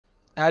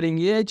Adding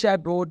AI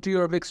chatbot to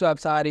your Wix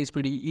website is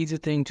pretty easy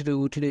thing to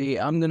do. Today,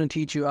 I'm going to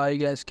teach you how you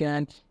guys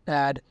can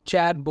add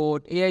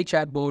AI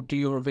chatbot to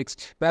your Wix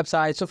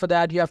website. So for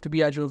that, you have to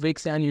be at your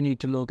Wix and you need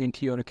to log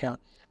into your account.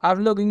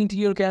 After logging into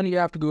your account, you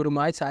have to go to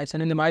My Sites,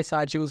 and in the My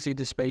Sites, you will see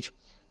this page.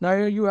 Now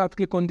here you have to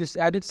click on this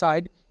Edit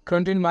Site.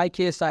 Currently, in my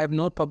case, I have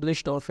not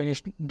published or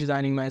finished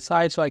designing my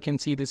site, so I can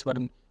see this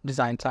button,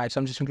 Design Site. So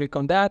I'm just going to click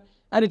on that,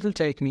 and it will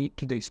take me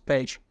to this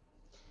page.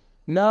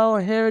 Now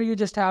here you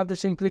just have to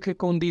simply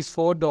click on these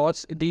 4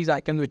 dots, these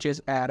icons, which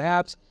is Add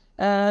Apps,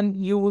 and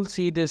you will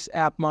see this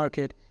app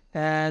market,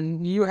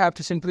 and you have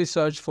to simply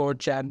search for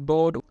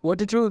chatbot.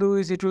 What it will do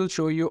is it will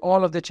show you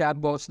all of the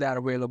chatbots that are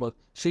available.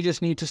 So you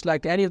just need to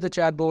select any of the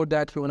chatbot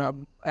that you want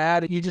to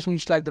add. You just need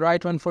to select the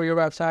right one for your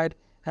website.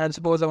 And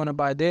suppose I want to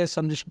buy this,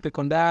 I'm just click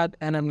on that,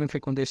 and I'm going to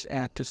click on this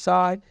Add to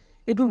Site.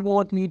 It will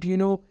want me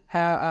to,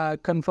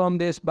 confirm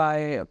this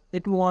by,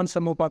 it will want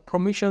some of my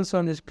permissions, so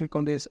I'm just click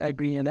on this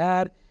Agree and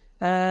Add.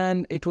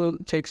 And it will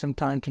take some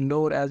time to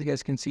load. As you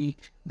guys can see,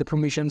 the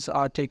permissions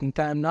are taking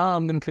time. Now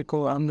I'm going to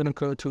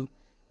go to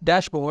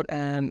dashboard,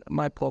 and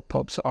my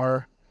pop-ups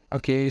are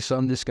okay. So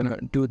I'm just going to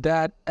do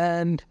that.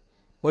 And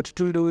what it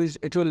will do is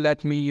it will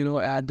let me,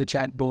 add the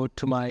chatbot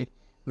to my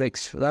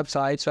Wix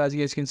website. So as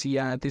you guys can see,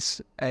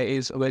 this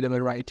is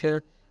available right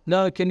here.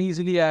 Now I can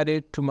easily add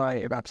it to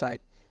my website.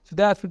 So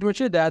that's pretty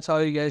much it. That's how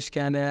you guys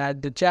can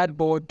add the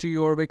chatbot to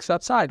your Wix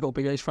website. Hope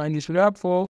you guys find this video helpful.